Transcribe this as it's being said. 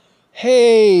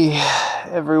Hey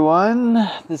everyone,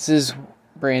 this is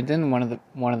Brandon, one of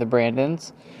the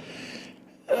Brandons.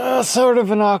 Sort of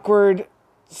an awkward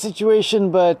situation,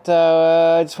 but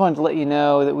I just wanted to let you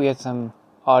know that we had some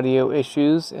audio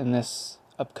issues in this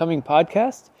upcoming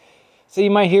podcast. So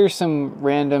you might hear some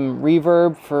random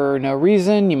reverb for no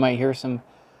reason. You might hear some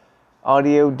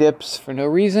audio dips for no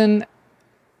reason.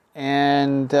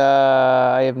 And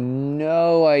I have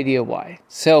no idea why.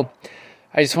 So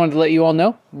I just wanted to let you all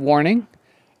know, warning,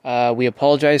 we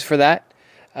apologize for that,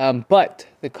 but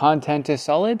the content is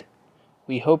solid.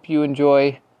 We hope you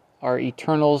enjoy our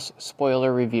Eternals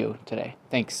spoiler review today.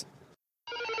 Thanks.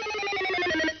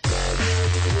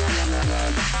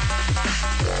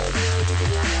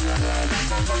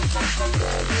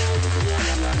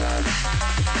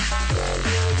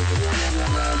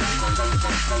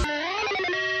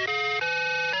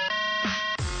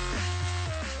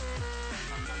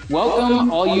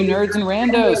 Welcome, all you nerds and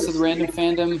randos, to the Random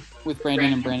Fandom with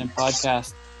Brandon and Brandon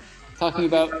podcast. Talking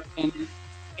about an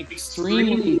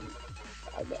extremely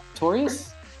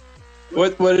notorious.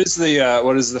 What is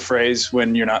the phrase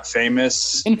when you're not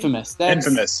famous? Infamous.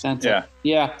 Infamous.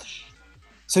 Yeah.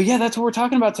 So that's what we're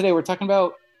talking about today. We're talking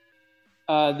about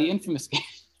the Infamous game.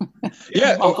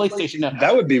 Yeah, on PlayStation. No.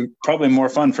 That would be probably more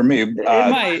fun for me. It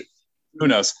might. Who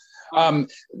knows?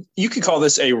 You could call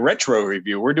this a retro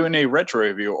review. We're doing a retro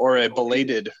review or a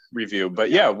belated review.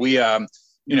 But yeah, we,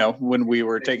 when we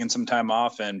were taking some time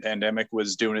off and pandemic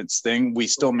was doing its thing, we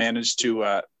still managed to,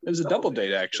 it was a double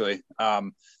date actually,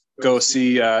 go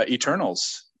see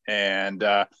Eternals. And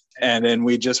then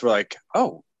we just were like,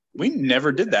 oh, we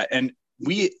never did that. And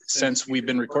since we've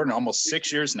been recording almost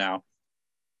 6 years now,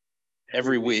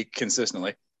 every week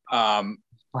consistently,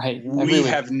 right. We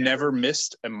have never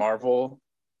missed a Marvel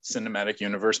Cinematic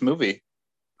Universe movie,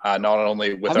 not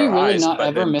only with our eyes,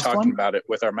 but then talking about it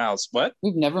with our mouths. What?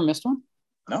 We've never missed one?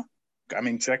 No. I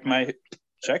mean, check me.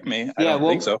 I don't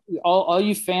think so. All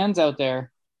you fans out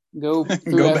there, go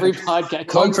through every podcast.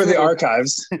 Plug for the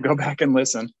archives. Go back and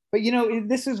listen. But,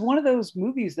 this is one of those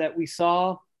movies that we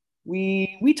saw.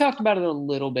 We talked about it a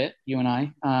little bit, you and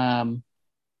I.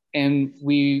 And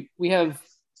we have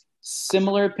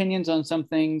similar opinions on some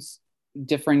things,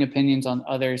 differing opinions on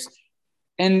others.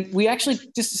 And we actually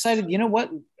just decided, you know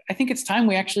what? I think it's time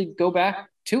we actually go back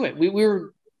to it. We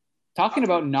were talking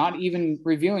about not even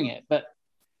reviewing it, but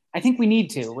I think we need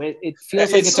to. It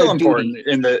feels like it's still our important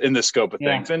duty. in the scope of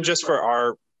things, and just for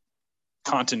our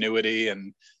continuity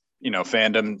and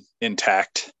fandom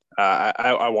intact.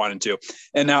 I wanted to.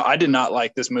 And now I did not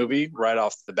like this movie right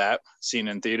off the bat, seen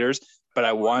in theaters, but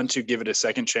I wanted to give it a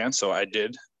second chance, so I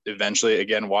did eventually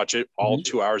again watch it, all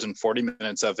 2 hours and 40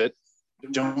 minutes of it.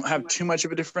 Don't have too much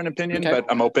of a different opinion, but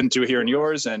I'm open to hearing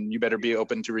yours, and you better be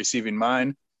open to receiving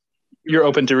mine. You're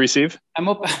open to receive? I'm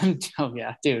open. Oh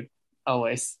yeah, dude,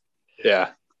 always. Yeah.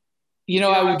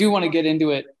 I do want to get into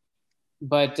it,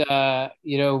 but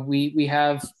we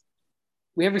have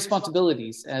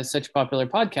responsibilities as such popular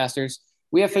podcasters.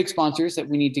 We have fake sponsors that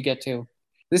we need to get to.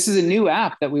 This is a new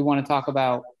app that we want to talk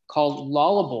about called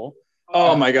Lollable.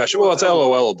 Oh my gosh! Well, it's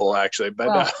LOLable actually,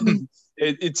 but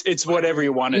it's whatever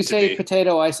you want it to be. You say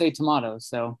potato, I say tomatoes.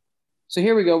 So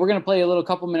here we go. We're gonna play a little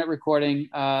couple-minute recording.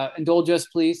 Indulge us,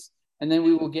 please, and then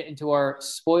we will get into our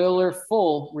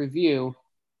spoiler-full review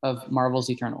of Marvel's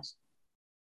Eternals.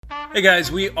 Hey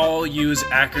guys, we all use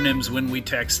acronyms when we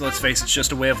text. Let's face it, it's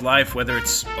just a way of life, whether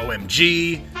it's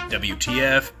OMG,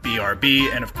 WTF,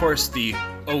 BRB, and of course the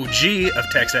OG of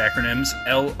text acronyms,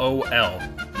 LOL.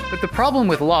 But the problem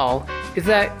with LOL is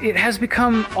that it has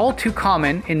become all too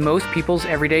common in most people's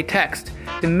everyday text,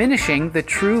 diminishing the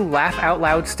true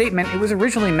laugh-out-loud statement it was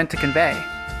originally meant to convey.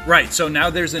 Right, so now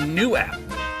there's a new app,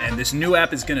 and this new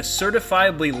app is going to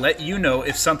certifiably let you know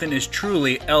if something is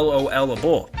truly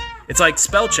LOLable. It's like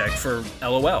spell check for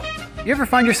LOL. You ever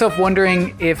find yourself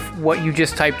wondering if what you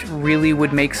just typed really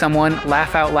would make someone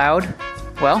laugh out loud?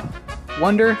 Well,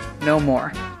 wonder no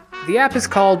more. The app is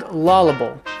called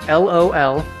Lollable,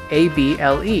 Lollable.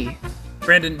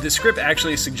 Brandon, the script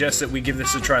actually suggests that we give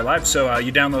this a try live, so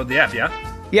you download the app, yeah?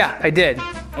 Yeah, I did.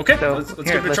 Okay, so let's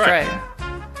give it a try. All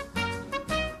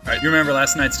right, you remember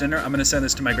last night's dinner? I'm going to send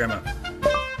this to my grandma.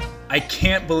 I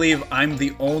can't believe I'm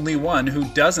the only one who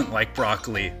doesn't like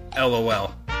broccoli,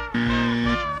 LOL.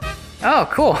 Oh,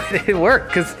 cool. It worked,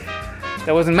 because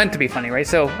that wasn't meant to be funny, right?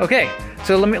 So, okay.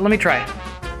 So let me try.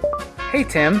 Hey,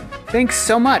 Tim. Thanks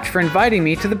so much for inviting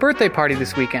me to the birthday party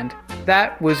this weekend.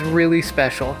 That was really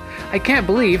special. I can't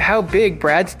believe how big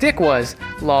Brad's dick was.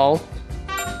 Lol.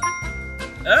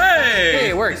 Hey! Hey,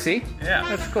 it worked, see? Yeah.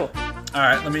 That's cool. All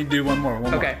right, let me do one more.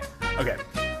 Okay.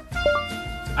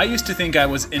 I used to think I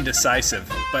was indecisive,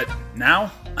 but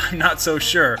now I'm not so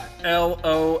sure.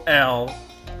 LOL.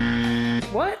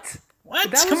 What? What?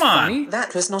 That was Come on. funny.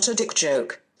 That was not a dick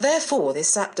joke. Therefore,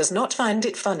 this app does not find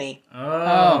it funny.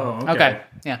 Oh, okay.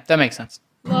 Yeah, that makes sense.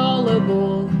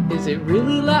 Lullable. Is it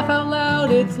really laugh out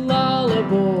loud? It's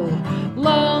lullable.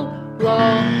 Lull,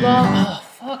 lull, lull. Oh,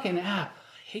 fucking app.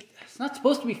 I hate that. It's not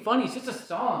supposed to be funny. It's just a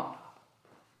song.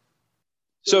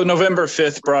 So November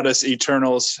 5th brought us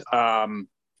Eternals, and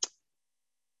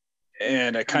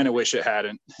I kind of wish it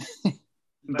hadn't.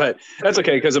 But that's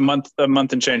okay, because a month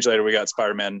and change later, we got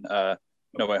Spider-Man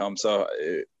No Way Home. So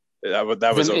that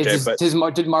was okay. But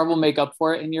did Marvel make up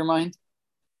for it in your mind?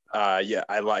 Yeah,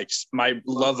 I liked my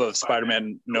love of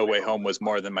Spider-Man No Way Home was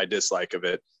more than my dislike of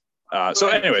it. So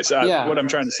anyways, what I'm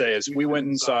trying to say is we went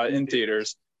and saw it in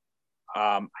theaters.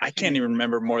 I can't even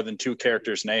remember more than two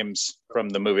characters' names from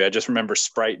the movie. I just remember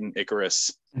Sprite and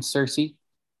Icarus. And Cersei?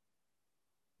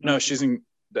 No, she's in...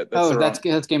 That's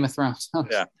Game of Thrones.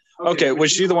 Yeah. Okay,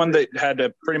 was she the one that had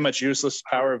a pretty much useless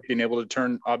power of being able to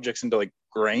turn objects into like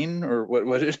grain, or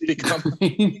what did it become?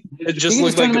 It just she could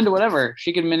looked turn like them into whatever.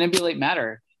 She could manipulate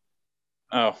matter.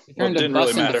 Oh, It didn't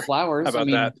really matter. Into flowers. How about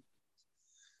that?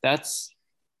 That's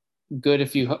good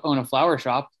if you own a flower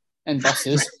shop and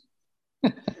buses.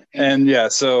 And yeah,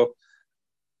 so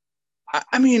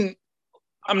I mean,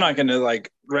 I'm not going to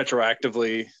like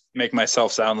retroactively make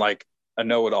myself sound like a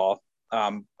know-it-all,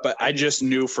 but I just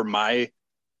knew for my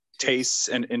tastes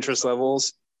and interest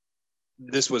levels,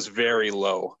 this was very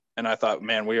low, and I thought,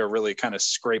 man, we are really kind of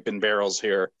scraping barrels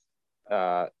here.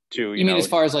 You mean as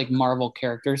far as like Marvel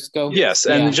characters go? Yes,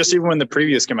 and just even when the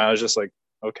previews came out, I was just like,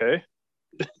 okay,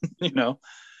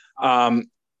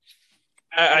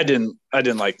 I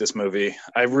didn't like this movie.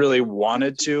 I really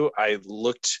wanted to. I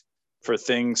looked for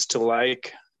things to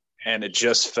like, and it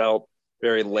just felt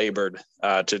very labored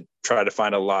to try to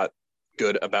find a lot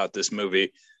good about this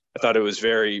movie. I thought it was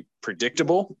very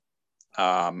predictable.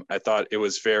 I thought it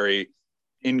was very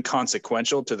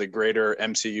inconsequential to the greater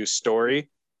MCU story.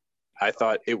 I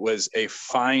thought it was a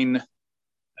fine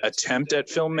attempt at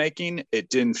filmmaking. It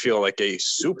didn't feel like a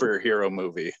superhero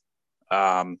movie.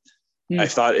 I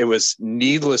thought it was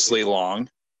needlessly long,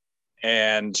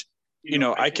 and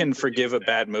I can forgive a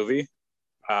bad movie.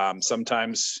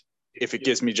 Sometimes if it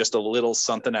gives me just a little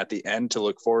something at the end to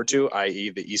look forward to, i.e.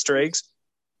 the Easter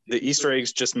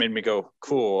eggs just made me go,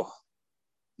 cool.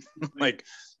 Like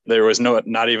there was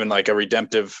not even like a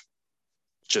redemptive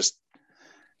just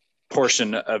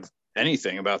portion of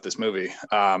anything about this movie.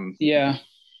 Yeah.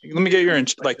 Let me get your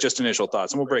just initial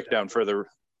thoughts, and we'll break down further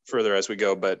as we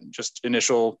go, but just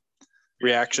initial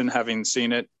reaction having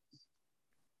seen it.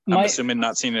 I'm assuming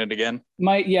not seeing it again.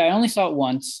 I only saw it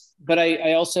once, but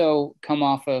I also come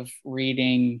off of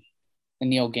reading the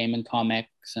Neil Gaiman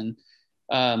comics, and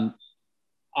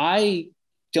I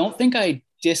don't think I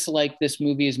dislike this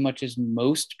movie as much as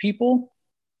most people,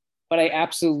 but I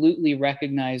absolutely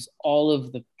recognize all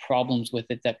of the problems with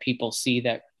it that people see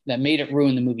that made it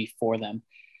ruin the movie for them.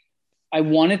 I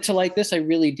wanted to like this. I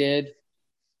really did.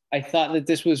 I thought that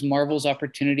this was Marvel's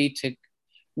opportunity to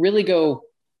really go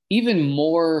even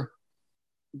more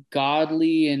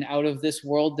godly and out of this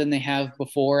world than they have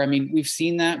before. I mean, we've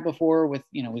seen that before with,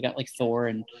 we got like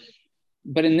Thor,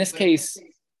 but in this case,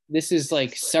 this is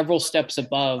like several steps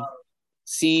above,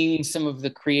 seeing some of the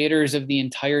creators of the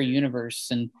entire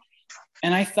universe. And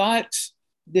I thought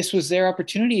this was their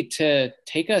opportunity to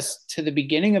take us to the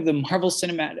beginning of the Marvel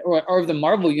cinematic or of the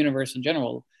Marvel universe in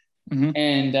general. Mm-hmm.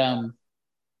 And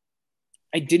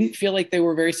I didn't feel like they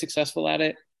were very successful at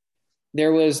it.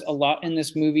 There was a lot in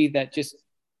this movie that just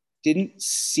didn't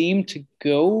seem to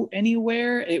go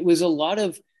anywhere. It was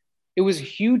a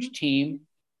huge team.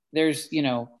 There's,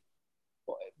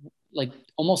 like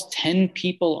almost 10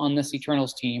 people on this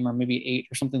Eternals team, or maybe 8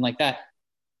 or something like that.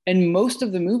 And most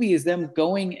of the movie is them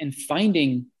going and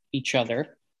finding each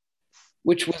other,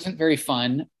 which wasn't very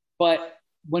fun. But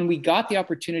when we got the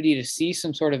opportunity to see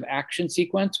some sort of action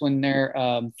sequence when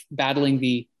they're battling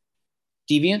the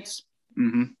deviants,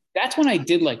 mm-hmm. That's when I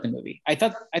did like the movie. I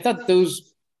thought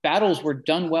those battles were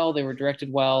done well. They were directed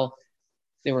well.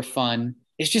 They were fun.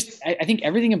 It's just, I think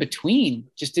everything in between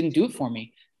just didn't do it for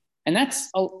me. And that's,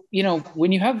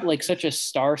 when you have like such a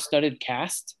star-studded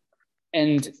cast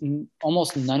and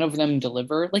almost none of them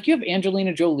deliver, like you have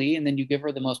Angelina Jolie and then you give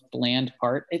her the most bland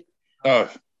part.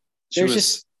 She was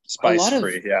just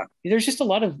spice-free, yeah. There's just a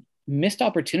lot of missed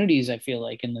opportunities, I feel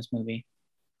like, in this movie.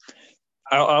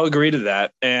 I'll agree to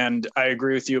that. And I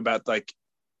agree with you about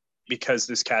because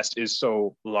this cast is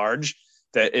so large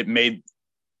that it made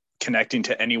connecting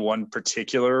to any one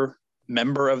particular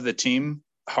member of the team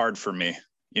hard for me.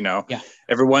 You know, Yeah.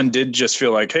 everyone did just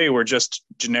feel like, hey, we're just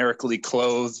generically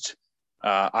clothed.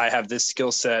 I have this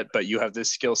skill set, but you have this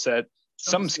skill set.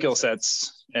 Some skill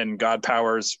sets and god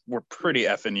powers were pretty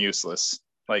effing useless.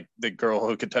 Like the girl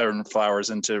who could turn flowers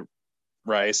into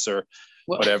rice or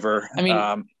whatever. I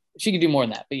mean, she could do more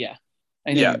than that, but yeah.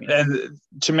 Yeah, and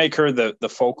to make her the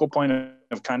focal point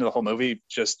of kind of the whole movie,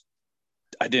 just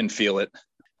I didn't feel it.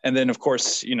 And then, of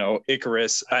course, you know,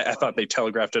 Icarus, I thought they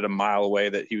telegraphed it a mile away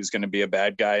that he was going to be a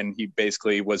bad guy, and he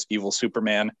basically was evil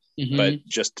Superman, but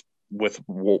just with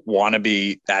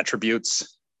wannabe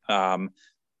attributes.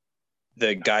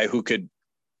 The guy who could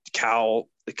come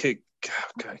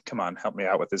on, help me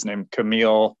out with his name.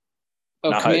 Kumail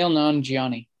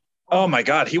Nanjiani. Oh my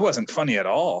God, he wasn't funny at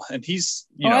all. And he's,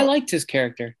 you know, I liked his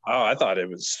character. Oh, I thought it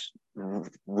was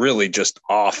really just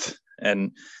off.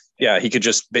 And yeah, he could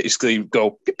just basically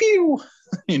go pew pew,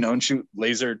 you know, and shoot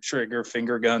laser trigger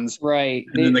finger guns. Right.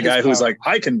 And then the guy who's like,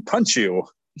 I can punch you.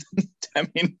 I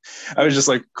mean, I was just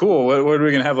like, cool. What are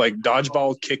we gonna have, like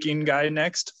dodgeball kicking guy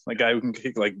next? Like guy who can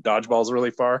kick like dodgeballs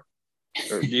really far.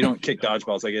 Or you don't kick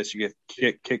dodgeballs, I guess you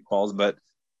get kick balls, but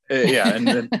yeah, and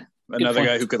then another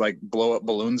guy who could like blow up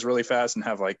balloons really fast and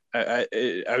have like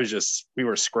I was just, we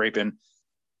were scraping.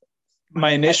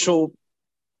 My initial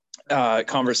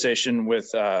conversation with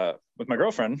my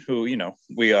girlfriend, who, you know,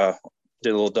 we did a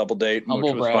little double date,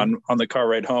 which was fun on the car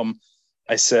ride home.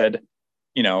 I said,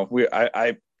 you know,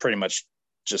 I pretty much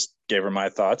just gave her my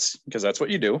thoughts, because that's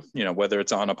what you do, you know, whether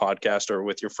it's on a podcast or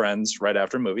with your friends right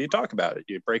after a movie, you talk about it,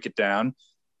 you break it down,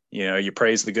 you know, you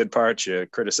praise the good parts, you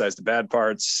criticize the bad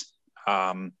parts.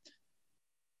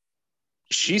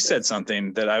 She said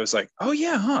something that I was like, oh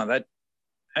yeah, that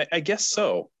I guess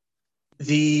so.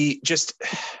 Just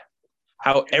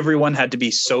how everyone had to be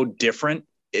so different.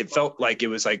 It felt like it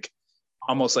was like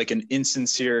almost like an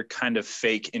insincere kind of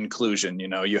fake inclusion. You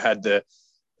know, you had the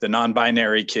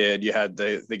non-binary kid, you had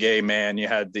the gay man, you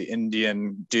had the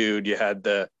Indian dude, you had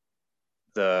the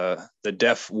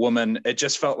deaf woman. It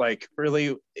just felt like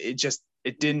really, it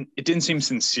didn't seem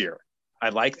sincere. I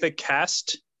like the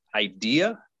cast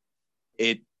idea.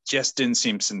 It just didn't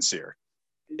seem sincere.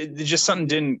 It just, something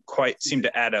didn't quite seem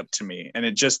to add up to me. And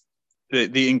it just,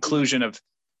 the inclusion of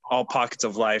all pockets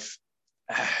of life,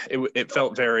 it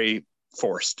felt very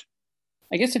forced.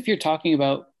 I guess if you're talking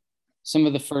about some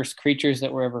of the first creatures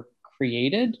that were ever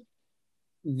created,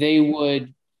 they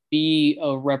would be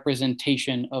a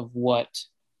representation of what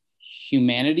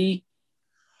humanity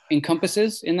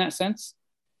encompasses in that sense.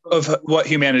 Of what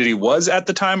humanity was at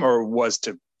the time or was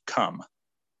to come?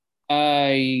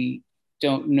 I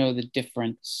don't know the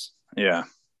difference. Yeah.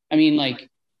 I mean,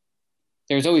 like,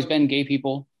 there's always been gay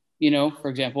people, you know, for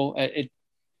example.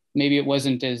 Maybe it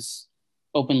wasn't as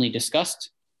openly discussed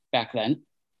back then.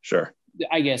 Sure.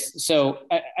 I guess. So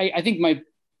I think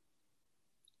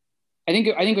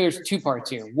there's two parts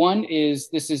here. One is,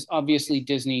 this is obviously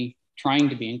Disney trying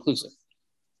to be inclusive,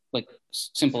 like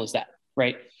simple as that,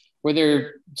 right? Where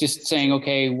they're just saying,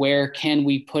 okay, where can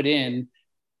we put in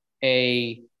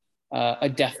a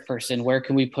deaf person? Where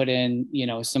can we put in, you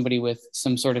know, somebody with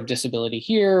some sort of disability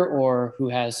here, or who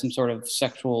has some sort of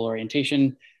sexual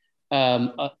orientation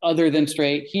other than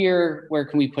straight here? Where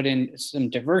can we put in some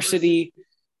diversity?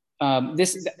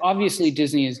 This obviously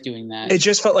Disney is doing that. It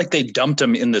just felt like they dumped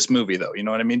them in this movie, though. You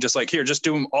know what I mean? Just like, here, just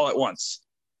do them all at once.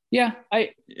 Yeah,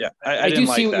 I do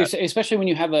see what you're saying, especially when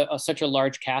you have such a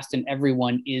large cast and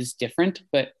everyone is different.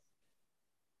 But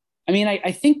I mean,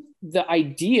 I think the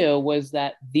idea was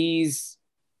that these,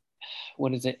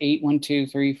 what is it? 8, 1, 2,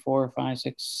 3, 4, 5,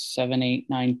 6, 7, 8,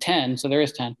 9, 10. So there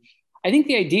is 10. I think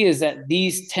the idea is that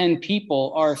these 10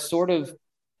 people are sort of,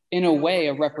 in a way,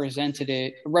 a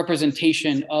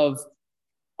representation of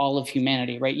all of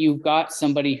humanity, right? You've got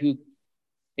somebody who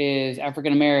is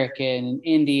African-American,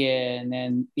 Indian,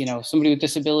 and, you know, somebody with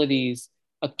disabilities,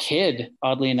 a kid,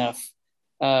 oddly enough.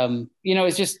 You know,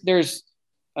 it's just, there's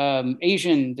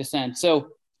Asian descent. So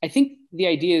I think the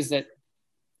idea is that,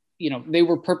 you know, they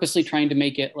were purposely trying to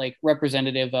make it like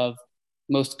representative of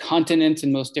most continents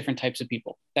and most different types of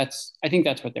people. I think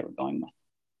that's what they were going with.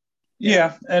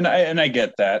 Yeah, and I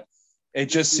get that. It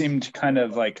just seemed kind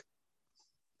of like,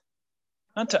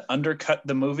 not to undercut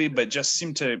the movie, but just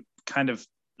seemed to kind of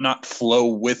not flow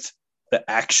with the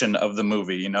action of the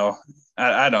movie, you know?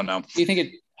 I don't know. Do you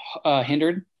think it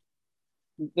hindered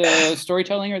the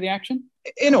storytelling or the action?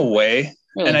 In a way.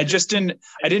 Really? And I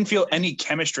didn't feel any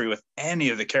chemistry with any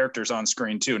of the characters on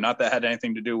screen too. Not that had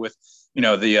anything to do with, you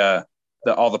know, the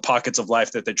all the pockets of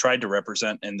life that they tried to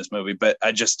represent in this movie. But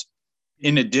I just,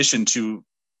 in addition to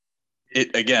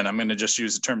it, again, I'm going to just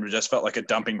use the term, it just felt like a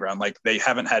dumping ground. Like they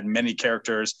haven't had many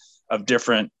characters of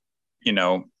different you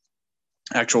know,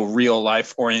 actual real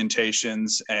life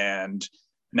orientations and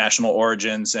national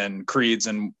origins and creeds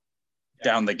and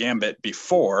down the gambit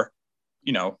before,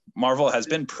 you know, Marvel has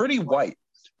been pretty white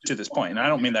to this point. And I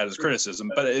don't mean that as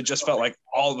criticism, but it just felt like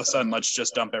all of a sudden, let's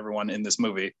just dump everyone in this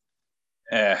movie.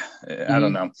 I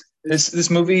don't know. This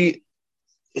movie,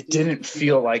 it didn't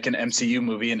feel like an MCU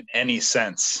movie in any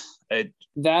sense.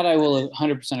 That I will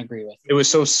 100% agree with. It was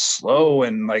so slow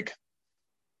and like,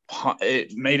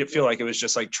 it made it feel like it was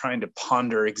just like trying to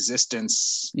ponder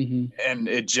existence. And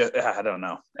it just, I don't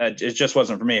know. It just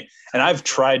wasn't for me. And I've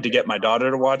tried to get my daughter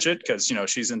to watch it because, you know,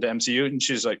 she's into MCU and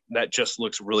she's like, that just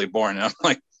looks really boring. And I'm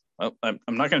like, well, I'm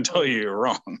not going to tell you you're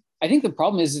wrong. I think the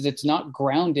problem is that it's not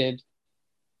grounded.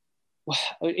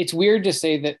 It's weird to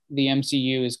say that the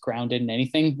MCU is grounded in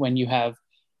anything when you have,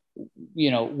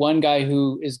 you know, one guy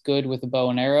who is good with a bow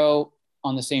and arrow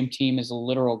on the same team as a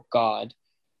literal god.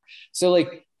 So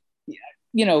like,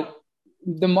 you know,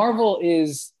 the Marvel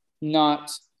is not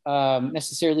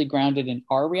necessarily grounded in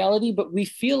our reality, but we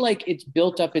feel like it's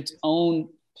built up its own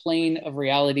plane of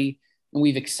reality and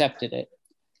we've accepted it.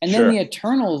 And then the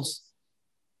Eternals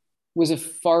was a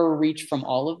far reach from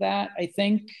all of that, I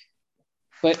think.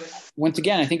 But once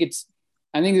again, I think this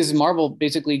is Marvel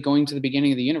basically going to the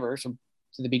beginning of the universe, or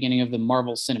to the beginning of the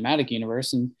Marvel Cinematic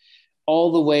Universe, and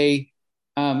all the way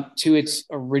to its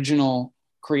original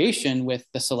creation with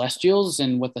the Celestials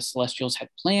and what the Celestials had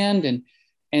planned.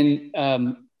 And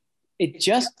it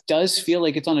just does feel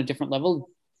like it's on a different level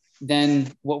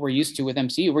than what we're used to with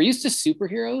MCU. We're used to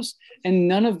superheroes, and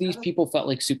none of these people felt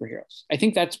like superheroes. I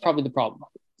think that's probably the problem.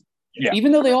 Yeah.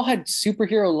 Even though they all had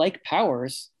superhero-like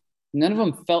powers, none of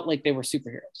them felt like they were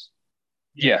superheroes.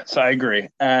 Yes, I agree.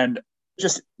 And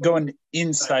just going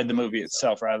inside the movie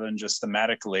itself rather than just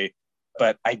thematically,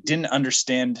 but I didn't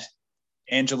understand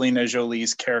Angelina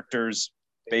Jolie's character's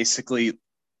basically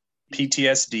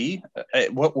PTSD.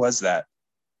 What was that?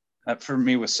 That for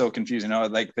me was so confusing. Oh,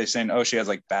 like they saying, oh, she has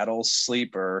like battle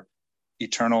sleep or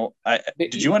eternal.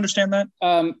 Did you understand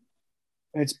that?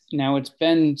 It's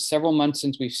been several months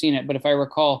since we've seen it, but if I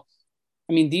recall,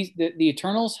 I mean, the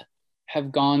Eternals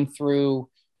have gone through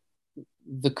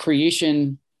the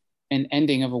creation and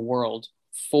ending of a world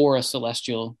for a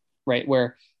Celestial, right?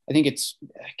 Where I think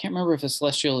I can't remember if a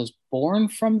Celestial is born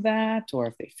from that or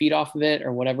if they feed off of it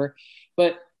or whatever,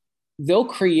 but they'll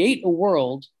create a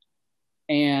world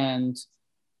and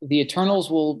the Eternals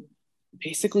will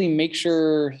basically make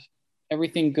sure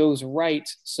everything goes right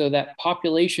so that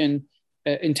population,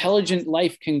 intelligent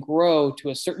life can grow to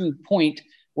a certain point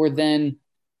where then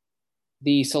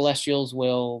the Celestials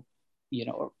will, you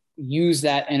know, use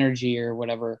that energy or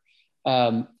whatever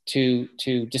to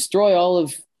destroy all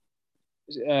of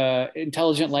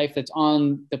intelligent life that's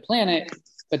on the planet,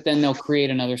 but then they'll create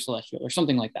another Celestial or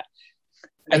something like that.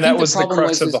 And that was the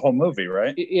crux of the whole movie,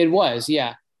 right? It was,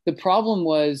 yeah. The problem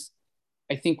was,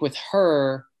 I think with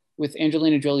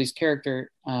Angelina Jolie's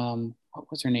character,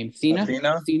 what was her name?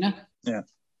 Athena? Yeah.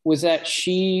 Was that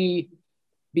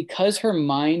because her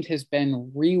mind has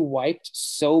been re-wiped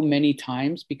so many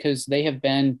times because they have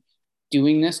been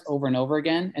doing this over and over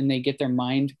again and they get their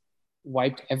mind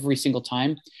wiped every single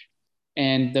time.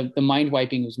 And the mind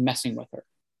wiping was messing with her.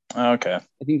 Okay.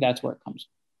 I think that's where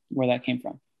that came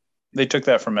from. They took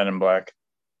that from Men in Black.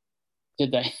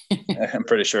 Did they? I'm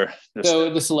pretty sure.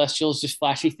 So the Celestials just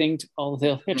flashy thinged all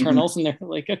the Eternals and they're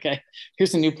like, okay,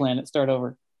 here's a new planet, start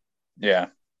over. Yeah.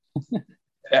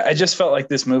 I just felt like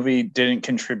this movie didn't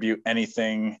contribute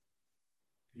anything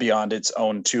beyond its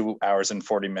own 2 hours and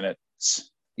 40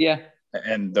 minutes. Yeah.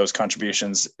 And those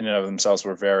contributions in and of themselves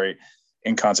were very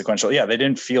inconsequential. Yeah, they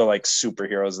didn't feel like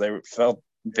superheroes. They felt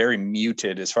very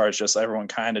muted as far as just everyone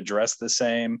kind of dressed the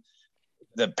same.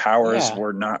 The powers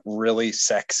were not really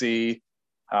sexy.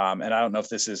 And I don't know if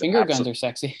this is... Finger guns are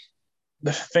sexy.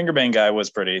 The finger bang guy was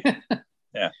pretty...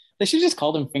 Yeah. They should just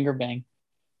called him Finger Bang,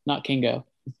 not Kingo.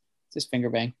 It's just Finger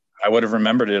Bang. I would have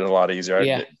remembered it a lot easier.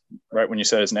 Yeah. Right when you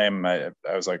said his name, I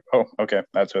was like, oh, okay,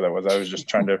 that's who that was. I was just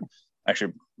trying to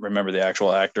actually remember the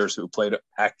actual actor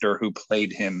who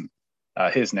played him,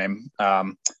 his name.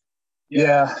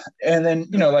 Yeah. And then,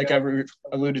 you know, like I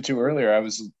alluded to earlier, I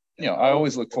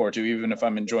always look forward to, even if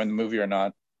I'm enjoying the movie or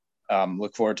not,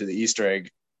 look forward to the Easter egg.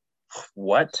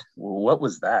 What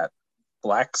was that?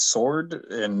 Black Sword?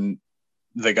 And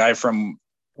the guy from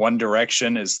One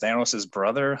Direction is Thanos'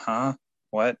 brother? Huh?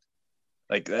 What?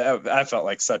 Like, I felt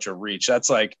like such a reach. That's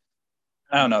like,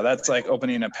 I don't know. That's like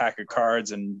opening a pack of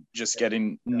cards and just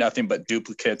getting nothing but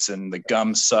duplicates and the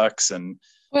gum sucks. And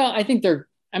well, I think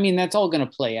that's all going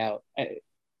to play out.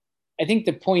 I think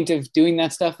the point of doing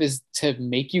that stuff is to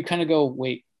make you kind of go,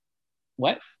 wait,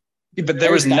 what? But there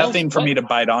Harry was Styles? nothing for What? me to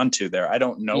bite onto there. I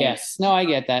don't know. Yes, no, I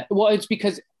get that. Well, it's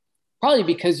probably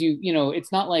because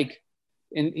it's not like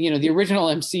in the original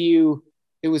MCU,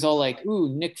 it was all like, ooh,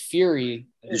 Nick Fury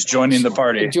He's joining the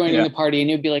party. the party, and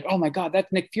you'd be like, oh my god,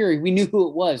 that's Nick Fury. We knew who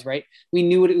it was, right? We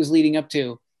knew what it was leading up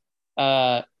to.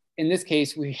 In this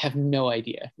case, we have no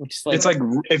idea. Which is like, it's like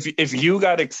if you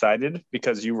got excited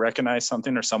because you recognize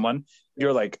something or someone,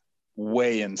 you're like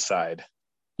way inside.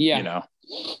 Yeah.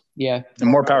 Yeah. And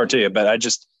more power to you. But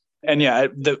just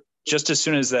as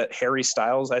soon as that Harry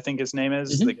Styles, I think his name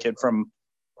is, the kid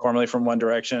formerly from One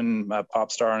Direction,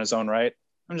 pop star on his own right,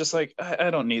 I'm just like, I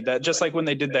don't need that. Just like when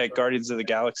they did that Guardians of the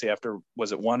Galaxy after,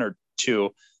 was it 1 or 2,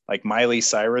 like Miley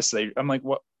Cyrus, I'm like,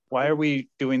 what? Why are we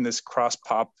doing this cross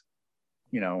pop,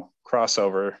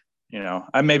 crossover?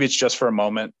 Maybe it's just for a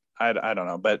moment. I don't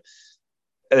know, but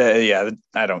I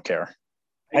don't care.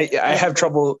 I have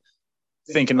trouble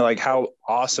thinking like how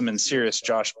awesome and serious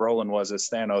Josh Brolin was as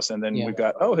Thanos, and then we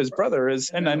got his brother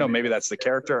is, and I know maybe that's the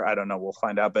character. I don't know. We'll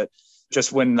find out. But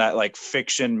just when that like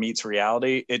fiction meets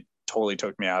reality, it totally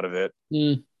took me out of it.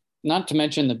 Not to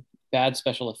mention the bad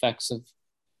special effects of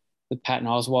the Patton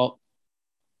Oswalt.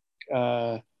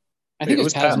 I think it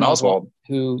was Patton Oswalt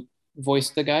who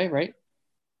voiced the guy, right?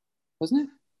 Wasn't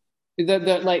it?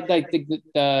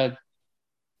 The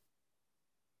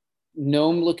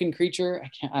gnome looking creature.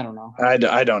 I don't know.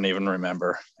 I don't even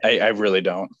remember. I really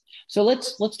don't. So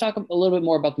let's talk a little bit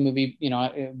more about the movie.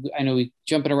 I know we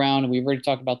jumping around and we've already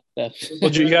talked about the.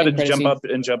 Well, you got to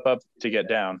jump up to get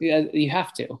down. Yeah, you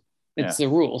have to. It's the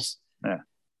rules. Yeah.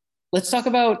 Let's talk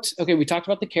about. Okay, we talked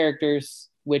about the characters,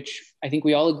 which I think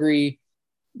we all agree,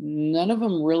 none of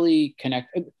them really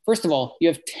connect. First of all, you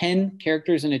have 10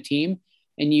 characters in a team,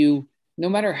 and no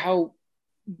matter how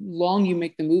long you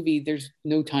make the movie, there's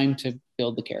no time to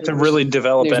build the characters to really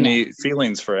develop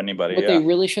feelings for anybody. What they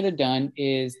really should have done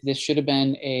is this should have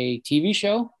been a TV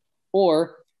show,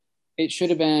 or it should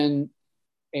have been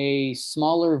a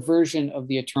smaller version of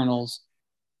the Eternals,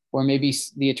 or maybe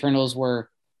the Eternals were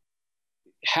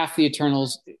half the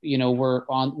Eternals, were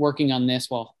working on this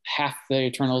while half the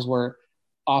Eternals were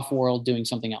off world doing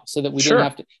something else, so that we didn't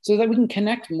have to, so that we can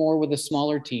connect more with a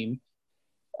smaller team.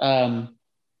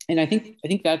 And I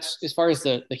think that's, as far as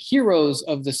the heroes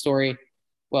of the story,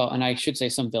 well, and I should say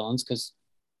some villains, because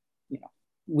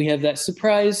we have that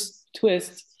surprise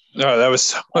twist. Oh, that was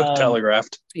so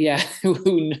telegraphed. Yeah,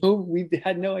 we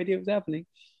had no idea what was happening.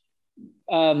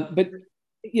 But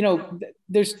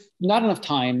there's not enough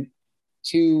time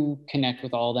to connect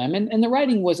with all of them, and the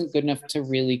writing wasn't good enough to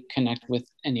really connect with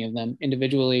any of them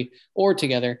individually or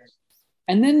together.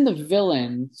 And then the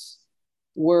villains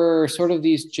were sort of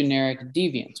these generic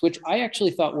deviants, which I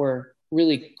actually thought were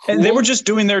really cool. And they were just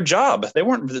doing their job. They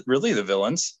weren't really the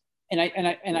villains. And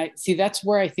I see, that's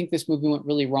where I think this movie went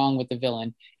really wrong with the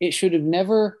villain. It should have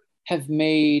never have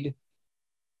made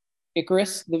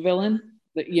Icarus the villain.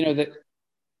 That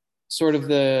sort of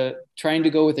the trying to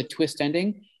go with a twist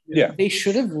ending. Yeah, they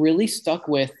should have really stuck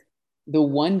with the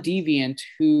one deviant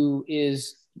who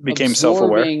became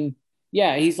self-aware.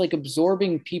 Yeah, he's like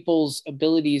absorbing people's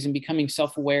abilities and becoming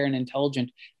self-aware and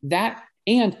intelligent.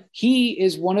 And he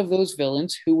is one of those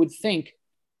villains who would think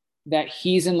that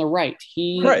he's in the right.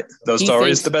 Those are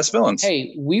always the best villains.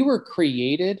 Hey, we were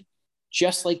created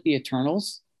just like the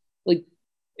Eternals,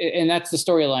 and that's the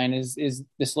storyline. Is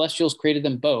the Celestials created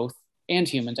them both, and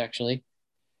humans actually,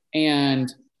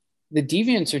 and the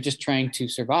deviants are just trying to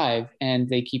survive, and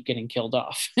they keep getting killed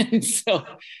off. And so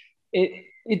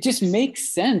it just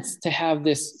makes sense to have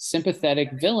this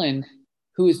sympathetic villain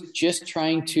who is just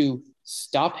trying to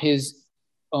stop his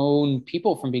own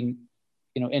people from being,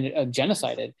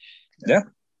 genocided. Yeah.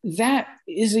 That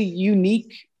is a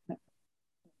unique,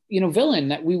 villain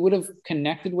that we would have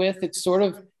connected with. It's sort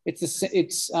of, it's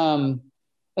a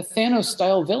Thanos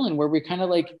style villain where we're kind of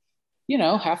like,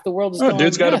 half the world is going,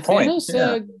 dude's got a point.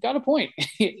 Thanos got a point.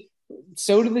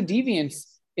 So do the deviants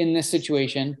in this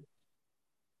situation.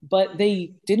 But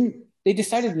they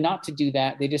decided not to do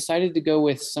that. They decided to go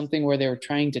with something where they were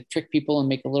trying to trick people and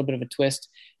make a little bit of a twist.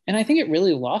 And I think it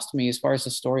really lost me as far as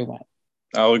the story went.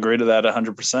 I'll agree to that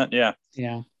 100%. Yeah.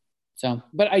 Yeah. So,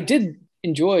 but I did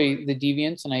enjoy the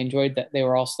deviants, and I enjoyed that they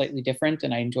were all slightly different,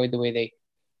 and I enjoyed the way they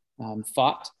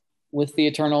fought with the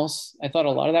Eternals. I thought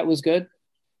a lot of that was good,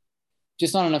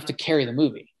 just not enough to carry the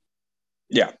movie.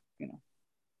 Yeah.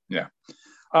 Yeah.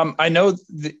 I know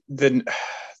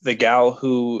the gal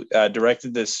who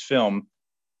directed this film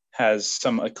has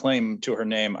some acclaim to her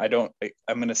name. I'm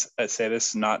going to say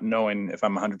this not knowing if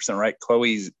I'm 100% right.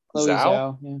 Chloe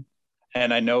Zhao. Yeah.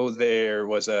 And I know there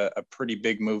was a pretty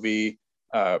big movie,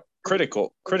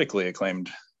 critically acclaimed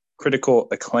critical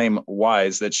acclaim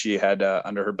wise that she had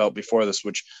under her belt before this,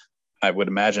 which I would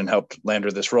imagine helped land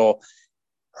her this role.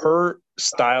 Her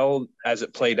style as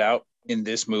it played out in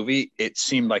this movie, it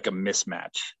seemed like a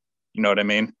mismatch. You know what I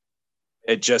mean?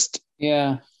 It just,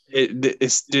 Yeah. it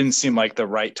didn't seem like the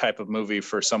right type of movie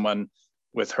for someone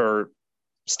with her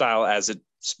style as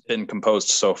it's been composed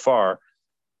so far.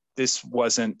 This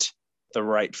wasn't the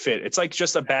right fit. It's like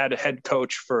just a bad head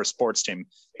coach for a sports team.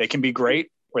 They can be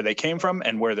great where they came from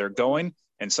and where they're going.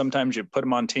 And sometimes you put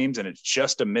them on teams and it's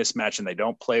just a mismatch and they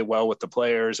don't play well with the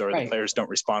players, or the players don't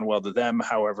respond well to them,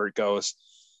 however it goes.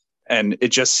 And it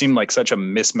just seemed like such a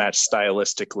mismatch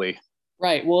stylistically.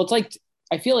 Right. Well, it's like,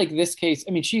 I feel like this case,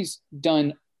 I mean, she's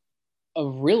done a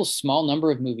real small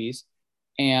number of movies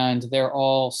and they're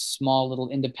all small little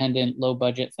independent low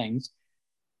budget things.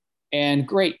 And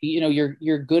great,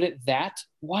 you're good at that.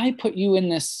 Why put you in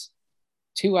this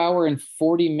 2 hour and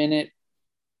 40-minute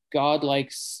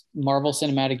godlike Marvel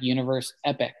Cinematic Universe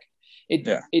epic?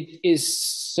 It is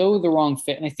so the wrong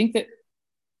fit. And I think that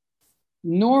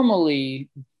normally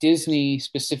Disney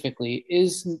specifically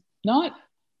is not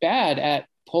bad at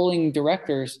pulling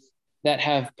directors that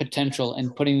have potential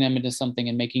and putting them into something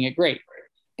and making it great.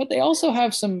 But they also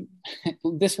have some,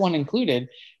 this one included,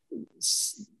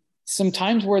 some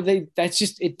times where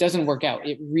it doesn't work out.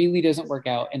 It really doesn't work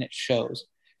out, and it shows.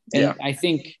 And I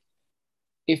think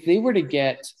if they were to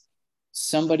get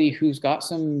somebody who's got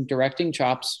some directing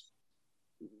chops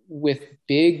with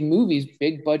big movies,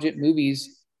 big budget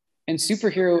movies, and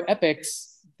superhero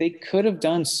epics, they could have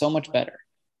done so much better,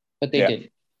 but they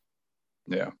didn't.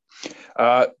 Yeah.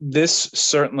 This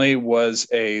certainly was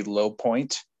a low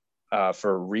point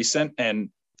for recent, and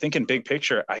thinking big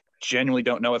picture, I genuinely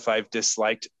don't know if I've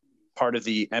disliked part of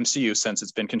the MCU since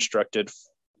it's been constructed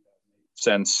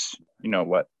since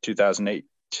 2008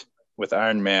 with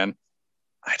Iron Man.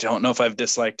 I don't know if I've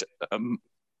disliked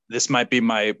this might be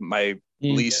my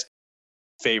least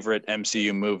favorite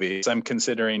MCU movie. I'm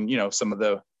considering some of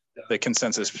the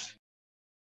consensus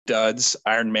duds.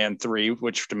 Iron Man 3,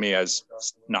 which to me is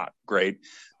not great.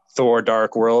 Thor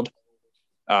Dark World,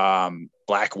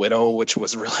 Black Widow, which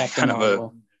was really kind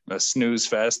of a snooze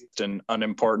fest and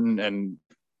unimportant and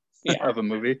of a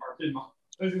movie.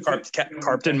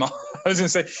 Captain I was gonna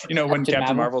say, when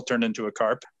Captain Marvel turned into a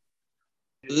carp.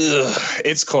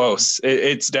 It's close.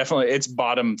 It's definitely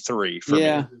bottom 3 for me.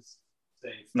 I'm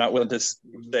not willing to say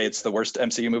it's the worst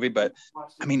MCU movie, but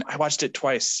I mean, I watched it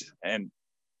twice, and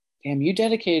damn, you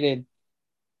dedicated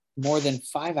more than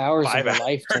 5 hours of your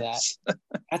life to that.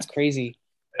 That's crazy.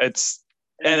 I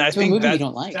think that you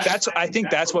don't like. I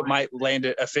think that's what might land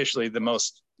it officially the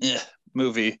most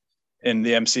movie in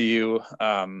the MCU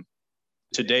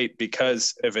to date,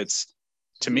 because of its,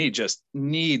 to me, just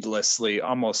needlessly,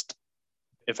 almost,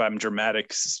 if I'm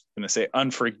dramatic, I'm going to say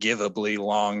unforgivably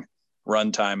long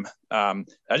runtime. I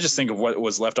just think of what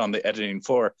was left on the editing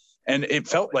floor, and it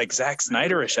felt like Zack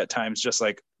Snyder-ish at times, just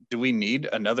like, do we need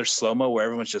another slow-mo where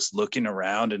everyone's just looking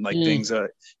around and like things and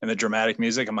the dramatic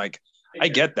music? I'm like, I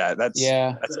get that. That's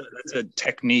a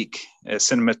technique, a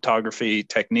cinematography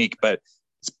technique, but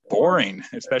it's boring,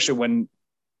 especially when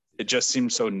it just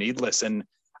seems so needless. And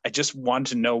I just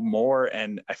wanted to know more.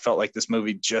 And I felt like this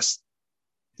movie just,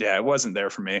 it wasn't there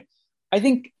for me. I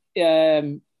think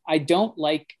I don't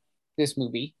like this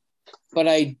movie, but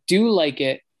I do like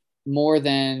it more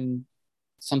than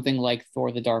something like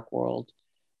Thor: The Dark World.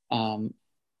 I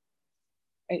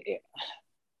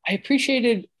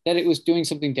appreciated that it was doing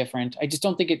something different. I just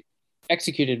don't think it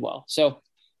executed well. So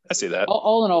I see that.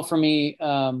 All in all, for me,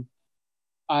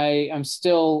 I'm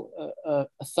still a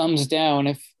thumbs down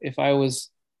if I was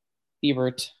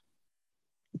Ebert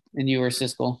and you were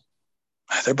Siskel.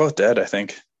 They're both dead, I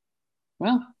think.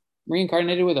 Well,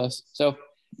 reincarnated with us. So,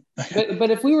 but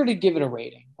if we were to give it a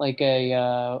rating, like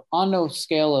on a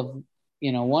scale of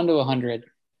 1 to 100,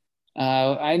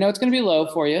 I know it's going to be low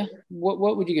for you.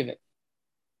 What would you give it?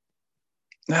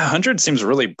 100 seems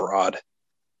really broad.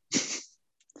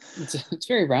 It's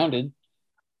very rounded.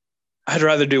 I'd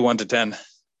rather do 1 to 10.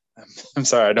 I'm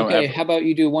sorry, I don't have. Okay, how about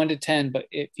you do 1 to 10, but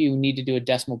if you need to do a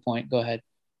decimal point, go ahead.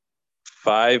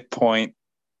 5.5.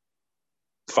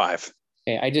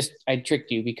 Okay, I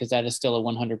tricked you because that is still a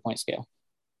 100-point scale.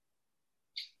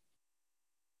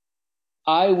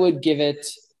 I would give it.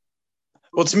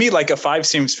 Well, to me, like a 5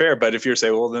 seems fair, but if you're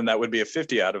saying, well, then that would be a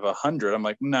 50 out of 100. I'm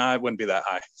like, nah, it wouldn't be that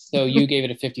high. So you gave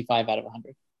it a 55 out of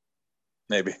 100.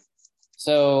 Maybe.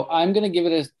 So I'm going to give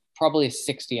it probably a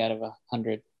 60 out of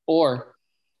 100. Or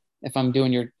if I'm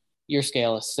doing your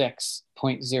scale, a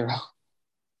 6.0. So.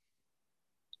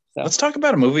 Let's talk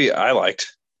about a movie I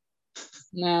liked.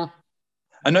 No.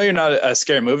 I know you're not a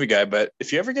scary movie guy, but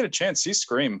if you ever get a chance, see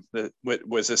Scream. That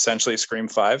was essentially Scream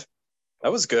 5.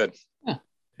 That was good.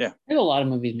 Yeah. There's a lot of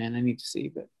movies, man, I need to see,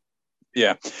 but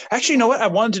yeah. Actually, you know what? I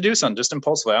wanted to do something just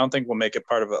impulsively. I don't think we'll make it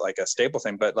part of it like a staple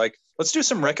thing, but like let's do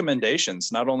some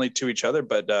recommendations, not only to each other,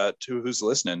 but to who's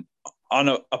listening on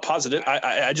a positive.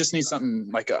 I just need something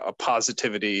like a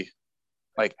positivity,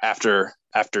 like after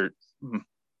wait,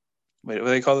 what do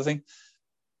they call the thing?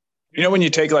 You know, when you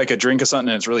take like a drink of something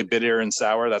and it's really bitter and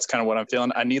sour, that's kind of what I'm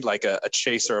feeling. I need like a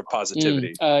chaser of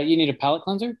positivity. You need a palate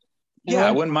cleanser? Yeah,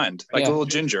 I wouldn't mind. Like a little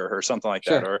ginger or something like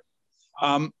that. Or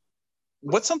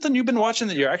what's something you've been watching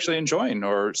that you're actually enjoying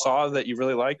or saw that you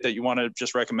really like that you want to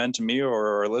just recommend to me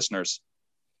or our listeners?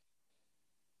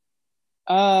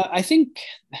 I think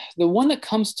the one that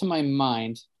comes to my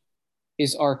mind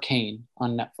is Arcane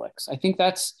on Netflix. I think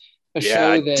that's a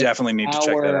show that I definitely need to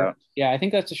check that out. Yeah, I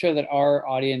think that's a show that our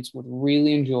audience would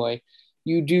really enjoy.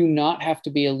 You do not have to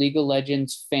be a League of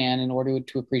Legends fan in order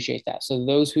to appreciate that. So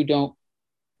those who don't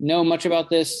know much about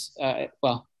this,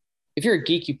 well, if you're a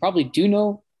geek, you probably do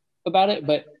know about it,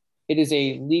 but it is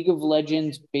a League of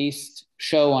Legends based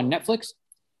show on Netflix.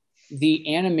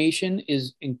 The animation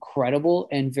is incredible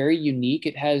and very unique.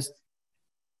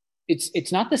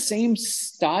 It's not the same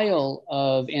style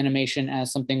of animation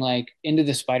as something like Into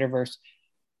the Spider-Verse,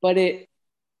 but it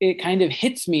kind of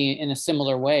hits me in a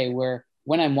similar way where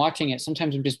when I'm watching it,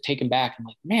 sometimes I'm just taken back. I'm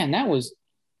like, man, that was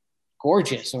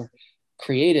gorgeous or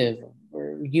creative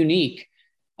or unique.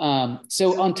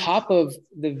 So on top of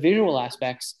the visual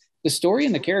aspects, the story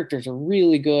and the characters are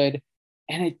really good.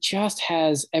 And it just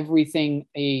has everything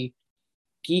a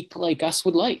geek like us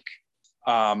would like.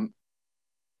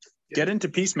 Get into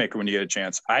Peacemaker when you get a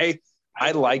chance. I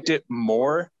liked it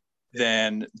more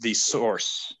than the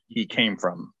source he came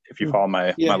from, if you follow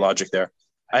my logic there.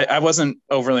 I wasn't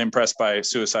overly impressed by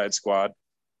Suicide Squad.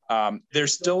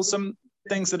 There's still some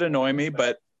things that annoy me,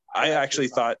 but I actually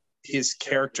thought his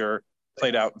character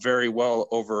played out very well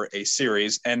over a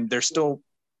series, and there's still,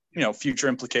 future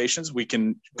implications. We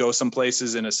can go some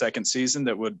places in a second season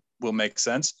that will make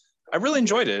sense. I really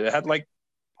enjoyed it. It had like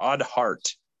odd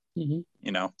heart.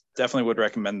 Mm-hmm. Definitely would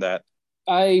recommend that.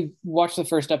 I watched the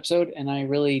first episode and I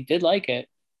really did like it,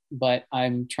 but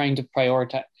I'm trying to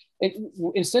prioritize it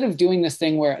instead of doing this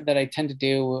thing that I tend to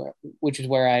do, which is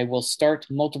where I will start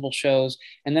multiple shows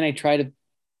and then I try to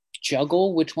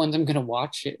juggle which ones I'm going to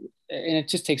watch, and it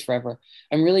just takes forever.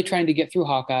 I'm really trying to get through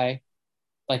Hawkeye.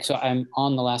 So I'm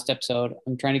on the last episode.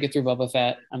 I'm trying to get through Boba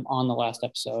Fett. I'm on the last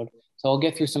episode. So I'll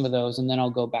get through some of those and then I'll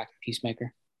go back to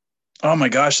Peacemaker. Oh my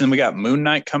gosh. Then we got Moon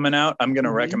Knight coming out. I'm going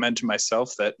to recommend to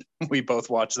myself that we both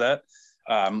watch that.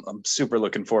 I'm super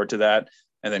looking forward to that.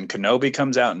 And then Kenobi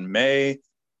comes out in May.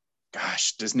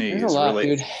 Gosh, Disney There's is a lot,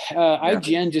 really... dude.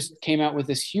 IGN just came out with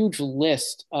this huge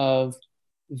list of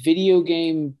video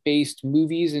game based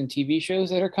movies and TV shows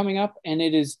that are coming up. And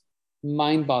it is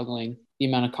mind boggling the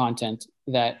amount of content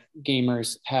that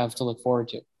gamers have to look forward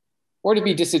to. Or to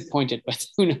be disappointed, but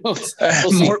who knows?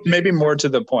 Maybe more to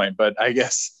the point, but I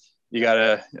guess you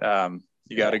gotta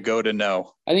go to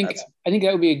know. I think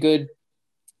that would be a good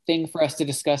thing for us to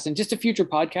discuss in just a future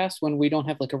podcast when we don't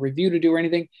have like a review to do or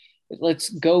anything. Let's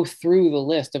go through the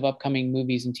list of upcoming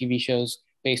movies and TV shows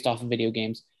based off of video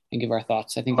games and give our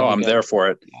thoughts. I think. I'm there for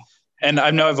it. Yeah. And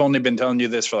I know I've only been telling you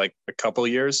this for like a couple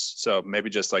of years, so maybe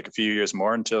just like a few years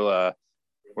more until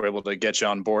we're able to get you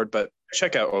on board. But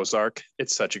check out Ozark.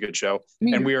 It's such a good show.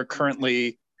 And we are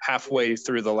currently halfway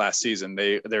through the last season.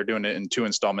 They're doing it in 2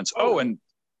 installments. Oh, and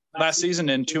last season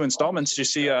in 2 installments, did you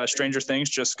see Stranger Things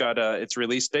just got its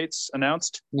release dates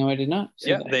announced? No, I did not.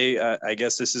 Yeah, they I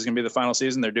guess this is going to be the final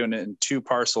season. They're doing it in 2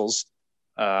 parcels,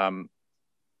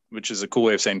 which is a cool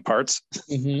way of saying parts,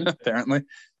 apparently.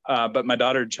 But my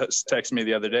daughter just texted me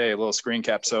the other day, a little screen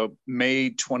cap. So May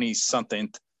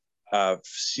 20-something,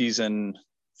 season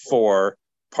 4,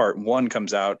 part 1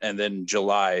 comes out, and then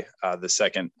July, the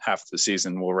second half of the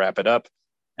season, we'll wrap it up.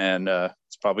 And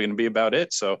it's probably going to be about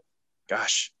it. So,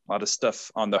 gosh, a lot of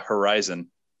stuff on the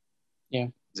horizon. Yeah.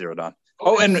 Zero Dawn.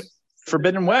 Oh, and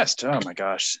Forbidden West. Oh, my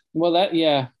gosh. Well, I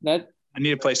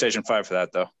need a PlayStation 5 for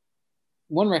that, though.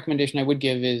 One recommendation I would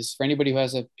give is for anybody who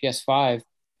has a PS5,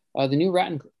 the new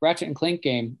Ratchet and Clank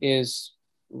game is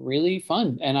really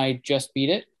fun, and I just beat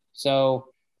it. So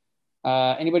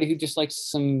anybody who just likes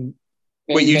some...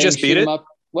 Wait, you just beat it?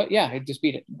 What? Yeah, I just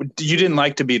beat it. You didn't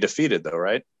like to be defeated, though,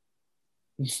 right?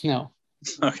 No.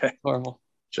 Okay. Horrible.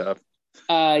 Job.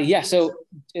 Yeah, so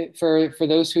for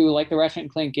those who like the Ratchet and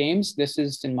Clank games, this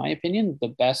is, in my opinion, the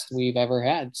best we've ever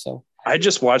had. So I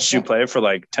just watched you play for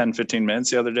like 10, 15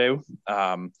 minutes the other day.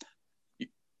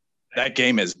 That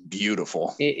game is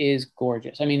beautiful. It is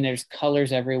gorgeous. I mean, there's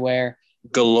colors everywhere.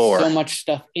 Galore. So much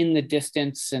stuff in the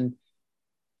distance. And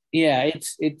yeah,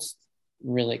 it's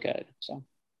really good. So,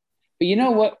 but you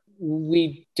know what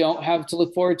we don't have to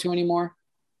look forward to anymore?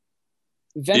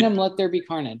 Venom, Let There Be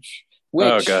Carnage. Which,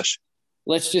 oh, gosh.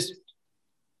 Let's just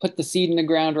put the seed in the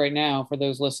ground right now for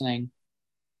those listening.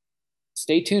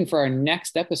 Stay tuned for our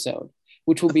next episode,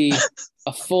 which will be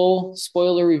a full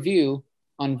spoiler review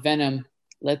on Venom,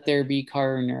 Let There Be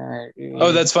Carnage.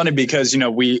 Oh, that's funny because,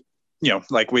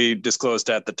 like we disclosed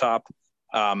at the top,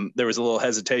 there was a little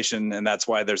hesitation, and that's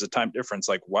why there's a time difference.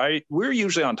 Like, why we're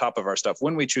usually on top of our stuff.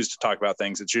 When we choose to talk about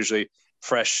things, it's usually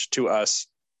fresh to us.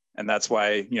 And that's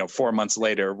why, 4 months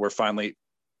later,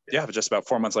 just about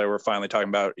 4 months later, we're finally talking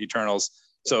about Eternals.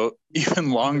 So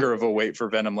even longer of a wait for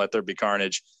Venom, Let There Be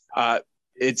Carnage.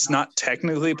 It's not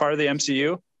technically part of the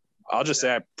MCU. I'll just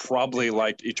say I probably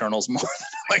liked Eternals more than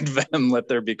I liked Venom, Let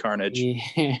There Be Carnage.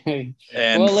 Yeah.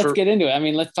 And let's get into it. I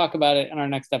mean, let's talk about it in our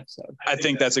next episode. I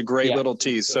think that's a great little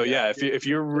tease. So yeah, if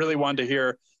you really want to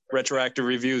hear retroactive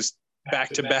reviews back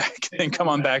to back, then come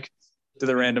on back to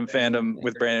the Random Fandom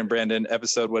with Brandon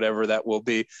episode, whatever that will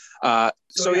be.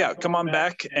 So yeah, come on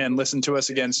back and listen to us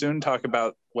again soon. Talk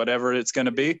about whatever it's going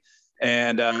to be.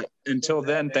 And until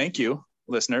then, thank you,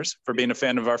 listeners, for being a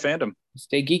fan of our fandom.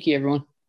 Stay geeky, everyone.